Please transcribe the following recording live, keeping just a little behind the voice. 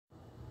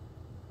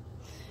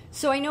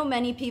So I know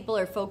many people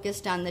are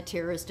focused on the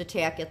terrorist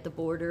attack at the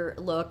border.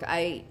 Look,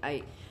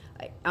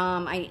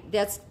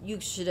 that's, you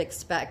should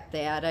expect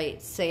that.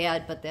 It's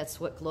sad, but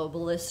that's what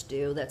globalists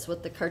do. That's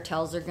what the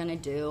cartels are going to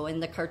do.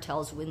 And the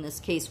cartels, in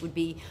this case, would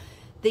be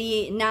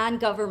the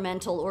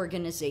non-governmental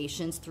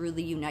organizations through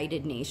the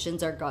United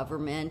Nations, our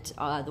government,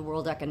 the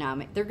World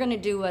Economic. They're going to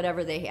do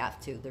whatever they have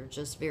to. They're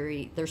just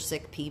they're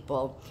sick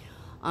people.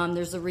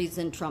 There's a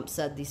reason Trump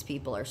said these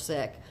people are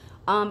sick.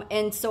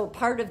 And so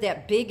part of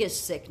that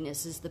biggest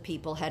sickness is the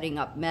people heading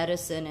up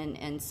medicine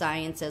and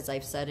science, as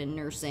I've said, in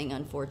nursing,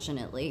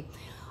 unfortunately.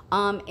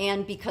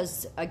 And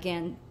because,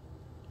 again,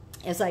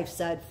 as I've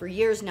said, for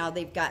years now,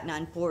 they've gotten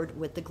on board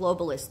with the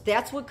globalists.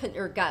 That's what,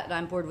 or gotten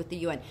on board with the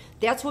UN.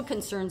 That's what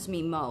concerns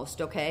me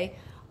most, okay?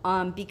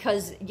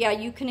 Because, yeah,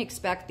 you can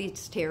expect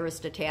these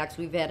terrorist attacks.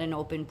 We've had an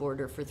open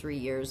border for 3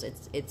 years.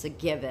 It's a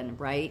given,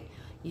 right?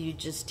 You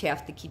just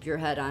have to keep your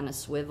head on a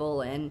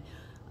swivel and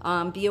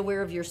be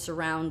aware of your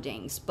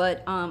surroundings.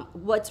 But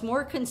what's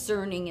more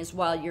concerning is,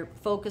 while you're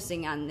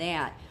focusing on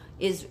that,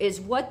 is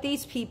what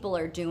these people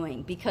are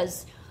doing.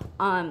 Because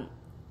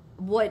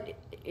what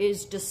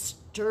is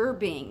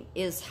disturbing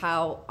is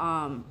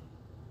how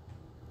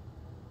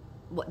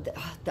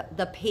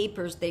the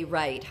papers they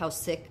write, how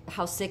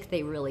sick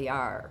they really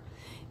are,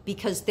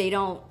 because they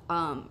don't.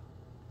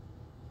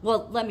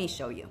 Well, let me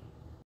show you.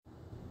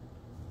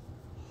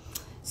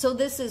 So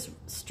this is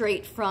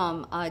straight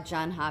from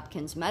Johns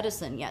Hopkins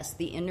Medicine. Yes,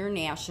 the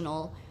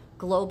International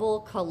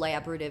Global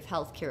Collaborative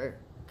Healthcare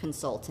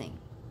Consulting,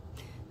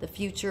 the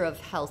future of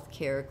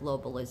healthcare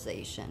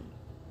globalization.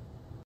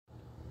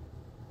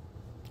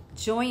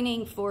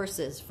 Joining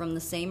forces, from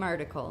the same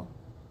article.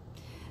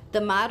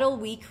 The model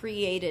we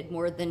created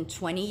more than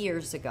 20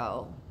 years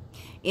ago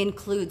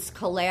includes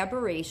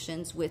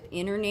collaborations with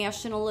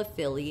international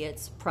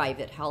affiliates,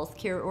 private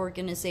healthcare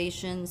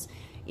organizations,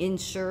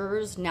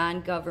 insurers,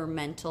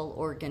 non-governmental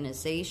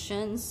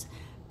organizations,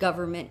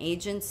 government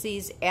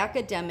agencies,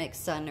 academic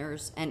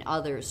centers, and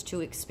others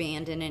to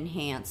expand and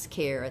enhance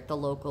care at the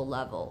local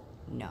level.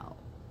 No.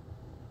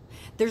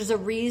 There's a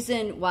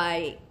reason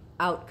why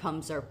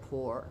outcomes are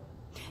poor.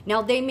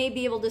 Now, they may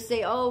be able to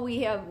say, oh,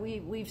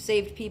 we've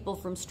saved people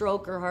from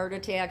stroke or heart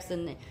attacks,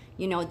 and,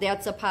 you know,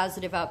 that's a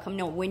positive outcome.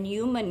 No, when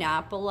you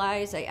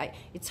monopolize,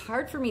 it's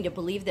hard for me to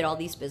believe that all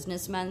these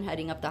businessmen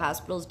heading up the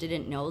hospitals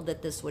didn't know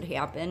that this would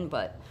happen,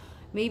 but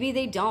maybe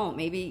they don't.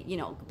 Maybe, you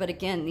know, but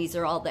again, these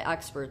are all the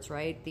experts,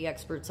 right? The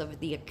experts of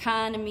the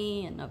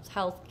economy and of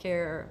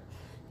healthcare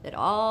that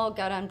all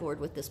got on board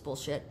with this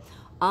bullshit.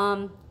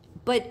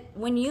 But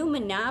when you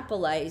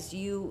monopolize,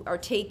 you are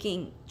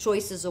taking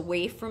choices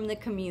away from the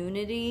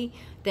community.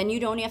 Then you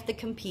don't have to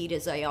compete,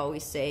 as I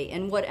always say.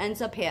 And what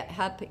ends up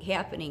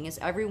happening is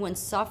everyone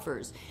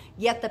suffers.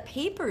 Yet the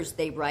papers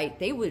they write,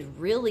 they would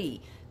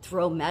really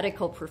throw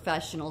medical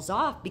professionals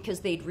off, because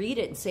they'd read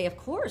it and say, of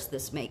course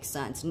this makes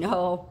sense.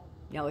 No,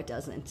 it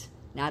doesn't.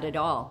 Not at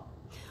all.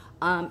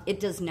 It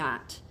does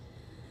not.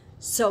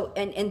 So,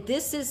 and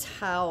this is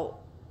how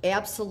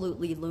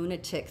absolutely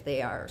lunatic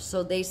they are.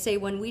 So they say,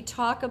 when we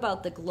talk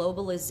about the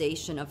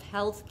globalization of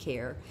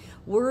healthcare,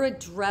 we're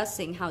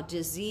addressing how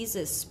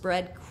diseases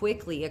spread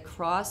quickly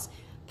across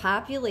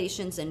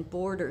populations and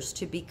borders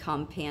to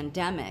become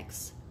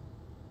pandemics.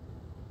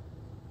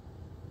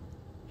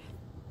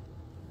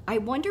 I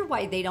wonder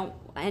why they don't,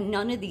 and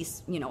none of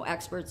these, you know,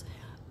 experts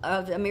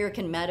of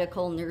American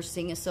Medical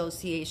Nursing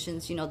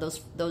Associations, you know,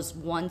 those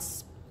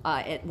once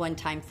at one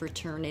time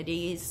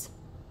fraternities.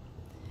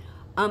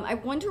 I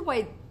wonder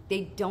why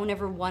they don't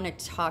ever want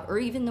to talk, or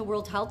even the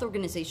World Health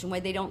Organization,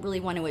 why they don't really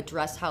want to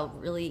address how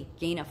really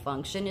gain of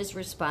function is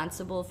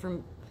responsible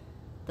for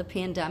the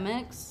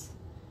pandemics.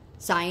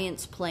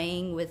 Science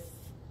playing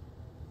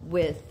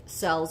with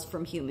cells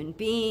from human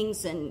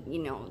beings, and,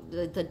 you know,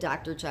 the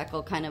Dr.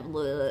 Jekyll kind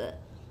of,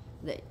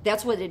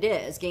 that's what it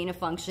is. Gain of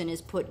function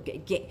is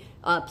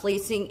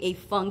placing a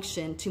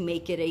function to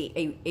make it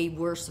a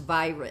worse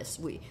virus.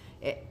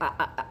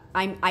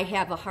 I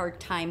have a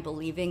hard time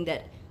believing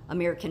that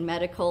American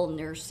medical,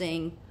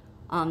 nursing,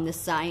 the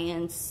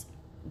science,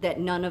 that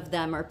none of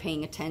them are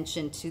paying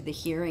attention to the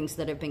hearings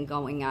that have been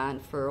going on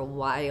for a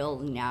while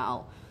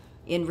now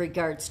in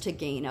regards to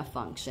gain of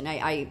function.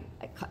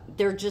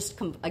 They're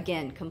just,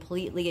 again,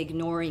 completely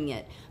ignoring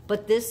it.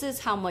 But this is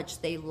how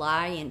much they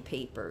lie in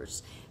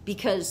papers,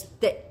 because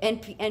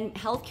and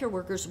healthcare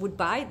workers would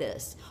buy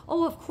this.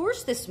 Oh, of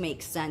course this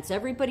makes sense.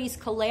 Everybody's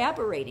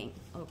collaborating.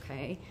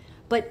 Okay.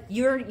 But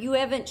you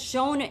haven't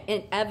shown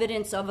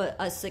evidence of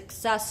a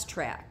success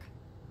track.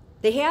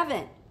 They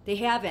haven't.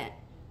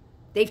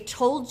 They've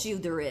told you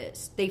there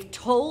is. They've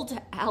told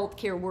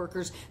healthcare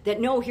workers that,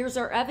 no, here's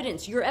our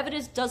evidence. Your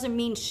evidence doesn't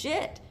mean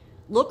shit.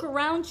 Look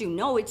around you.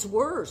 No, it's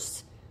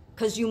worse,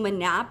 because you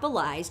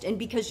monopolized, and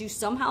because you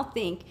somehow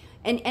think,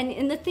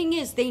 and the thing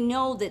is, they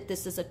know that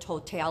this is a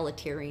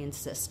totalitarian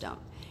system.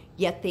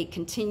 Yet they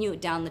continue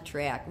down the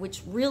track,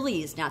 which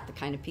really is not the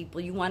kind of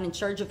people you want in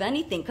charge of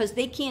anything, because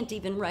they can't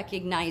even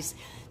recognize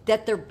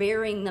that they're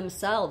burying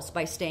themselves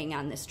by staying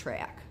on this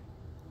track.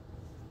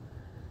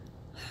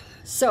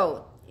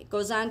 So,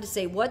 goes on to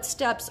say, what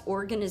steps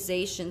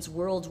organizations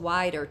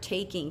worldwide are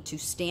taking to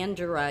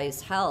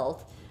standardize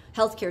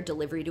healthcare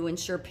delivery to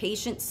ensure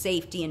patient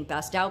safety and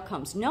best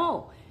outcomes?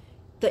 No,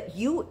 that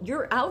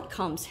your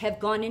outcomes have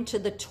gone into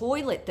the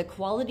toilet. The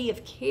quality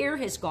of care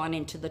has gone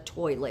into the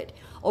toilet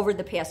over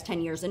the past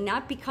 10 years, and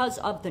not because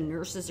of the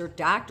nurses or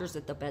doctors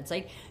at the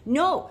bedside.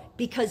 No,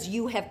 because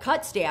you have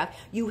cut staff,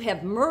 you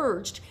have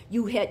merged,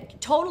 you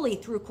had totally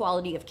threw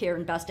quality of care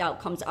and best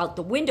outcomes out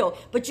the window,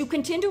 but you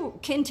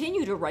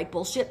continue to write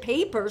bullshit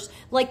papers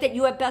like that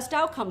you have best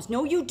outcomes.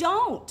 No, you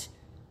don't.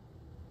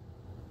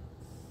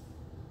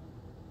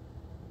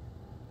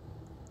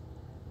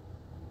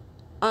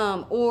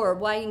 Or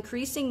why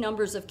increasing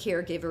numbers of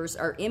caregivers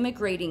are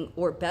immigrating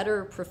or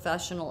better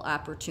professional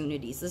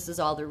opportunities. This is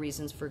all the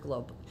reasons for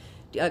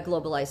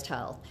globalized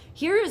health.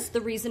 Here is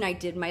the reason I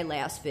did my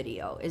last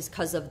video, is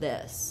because of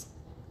this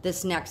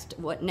next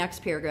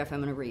paragraph I'm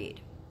going to read.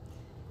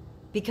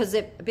 Because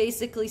it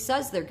basically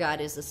says their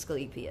God is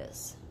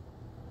Asclepius,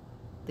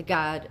 the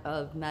god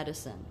of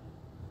medicine.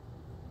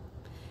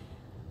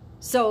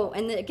 So,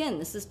 and again,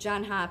 this is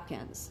John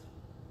Hopkins.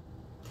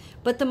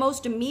 But the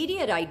most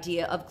immediate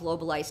idea of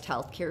globalized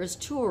healthcare is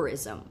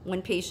tourism,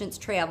 when patients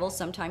travel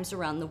sometimes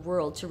around the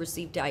world to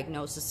receive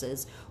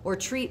diagnoses or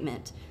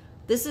treatment.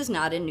 This is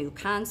not a new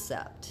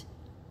concept.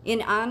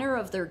 In honor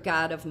of their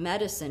god of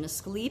medicine,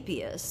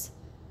 Asclepius,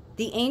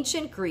 the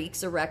ancient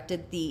Greeks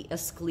erected the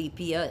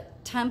Asclepia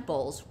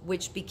temples,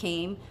 which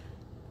became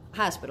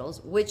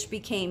hospitals, which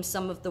became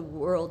some of the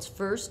world's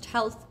first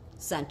health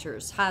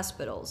centers,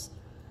 hospitals.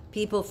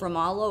 People from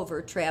all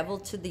over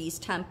traveled to these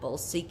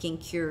temples seeking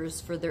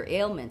cures for their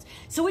ailments.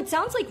 So it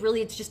sounds like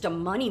really it's just a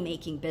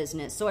money-making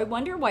business. So I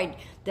wonder why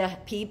the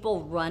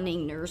people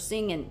running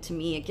nursing, and to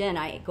me, again,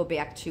 I go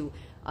back to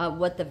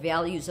what the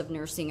values of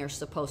nursing are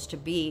supposed to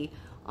be.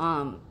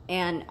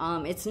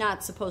 It's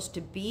not supposed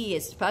to be,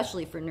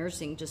 especially for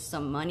nursing, just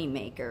some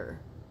moneymaker.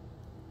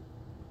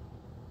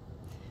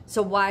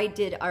 So why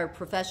did our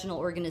professional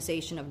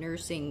organization of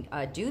nursing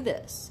do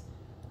this?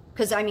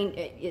 Because, I mean,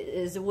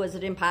 was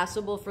it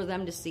impossible for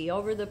them to see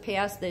over the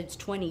past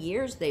 20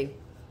 years they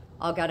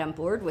all got on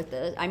board with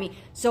it? I mean,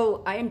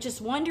 so I'm just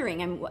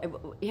wondering,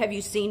 have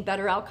you seen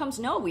better outcomes?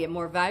 No, we have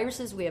more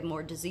viruses, we have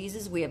more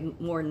diseases, we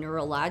have more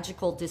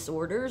neurological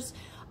disorders.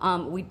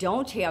 We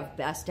don't have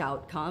best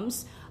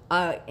outcomes.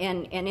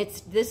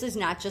 This is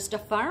not just a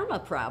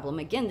pharma problem.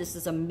 Again, this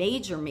is a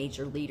major,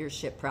 major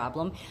leadership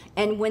problem.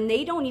 And when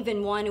they don't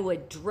even want to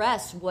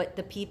address what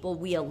the people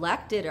we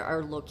elected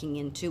are looking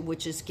into,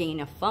 which is gain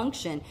of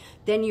function,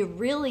 then you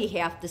really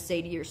have to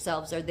say to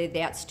yourselves, are they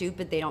that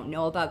stupid they don't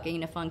know about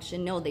gain of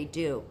function? No, they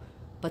do,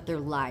 but they're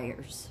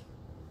liars.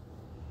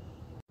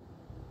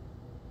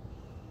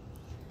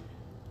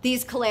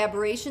 These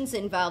collaborations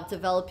involve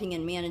developing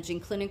and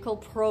managing clinical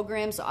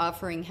programs,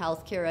 offering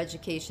healthcare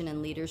education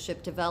and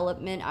leadership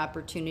development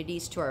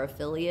opportunities to our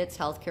affiliates,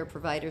 healthcare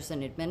providers,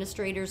 and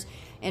administrators,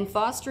 and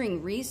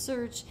fostering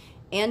research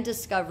and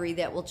discovery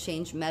that will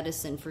change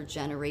medicine for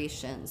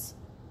generations.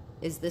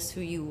 Is this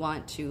who you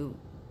want to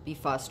be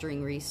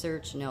fostering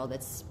research? No,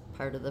 that's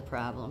part of the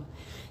problem.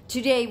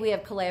 Today, we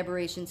have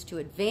collaborations to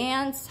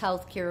advance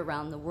healthcare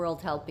around the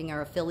world, helping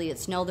our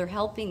affiliates. No, they're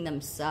helping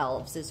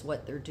themselves is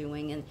what they're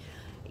doing. And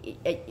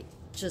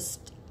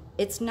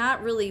it's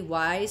not really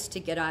wise to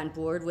get on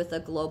board with a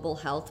global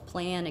health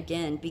plan,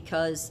 again,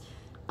 because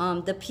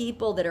the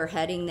people that are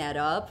heading that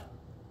up,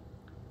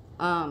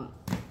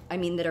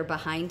 that are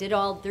behind it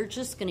all, they're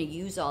just going to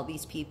use all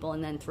these people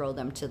and then throw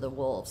them to the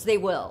wolves. They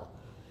will.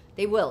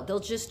 They'll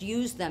just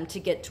use them to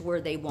get to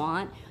where they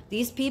want.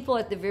 These people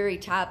at the very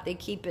top, they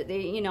keep it,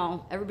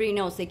 everybody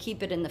knows they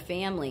keep it in the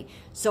family.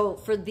 So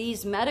for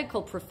these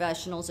medical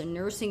professionals and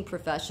nursing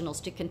professionals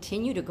to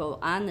continue to go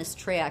on this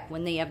track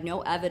when they have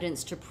no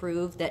evidence to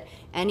prove that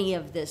any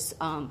of this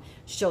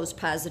shows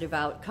positive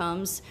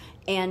outcomes,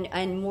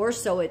 and more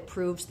so it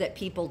proves that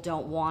people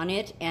don't want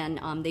it,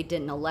 and they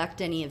didn't elect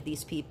any of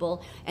these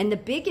people. And the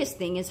biggest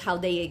thing is how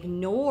they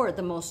ignore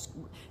the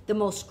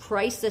most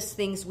crisis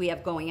things we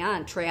have going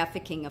on.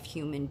 Trafficking of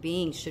human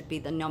beings should be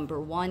the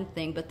 #1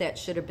 thing, but that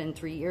should have been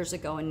 3 years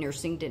ago, and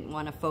nursing didn't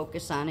want to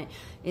focus on it.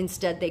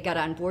 Instead, they got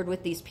on board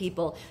with these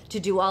people to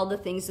do all the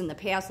things in the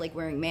past, like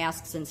wearing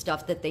masks and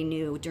stuff that they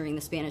knew during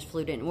the Spanish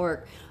flu didn't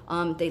work.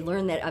 They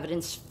learned that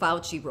evidence.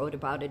 Fauci wrote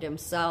about it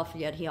himself,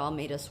 yet he all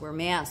made us wear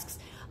masks.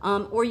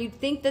 Or you'd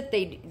think that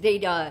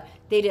they'd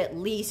at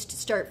least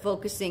start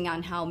focusing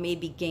on how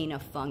maybe gain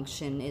of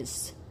function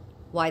is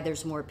why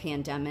there's more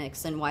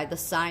pandemics, and why the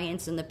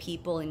science and the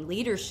people in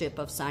leadership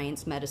of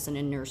science, medicine,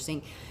 and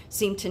nursing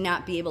seem to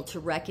not be able to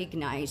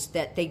recognize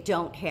that they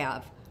don't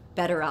have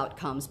better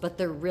outcomes, but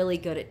they're really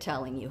good at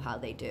telling you how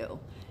they do.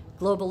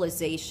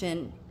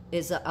 Globalization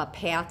is a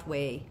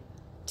pathway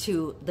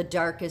to the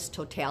darkest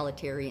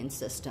totalitarian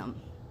system.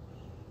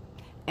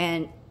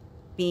 And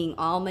being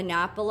all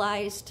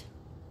monopolized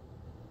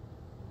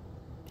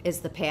is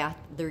the path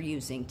they're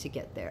using to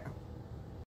get there.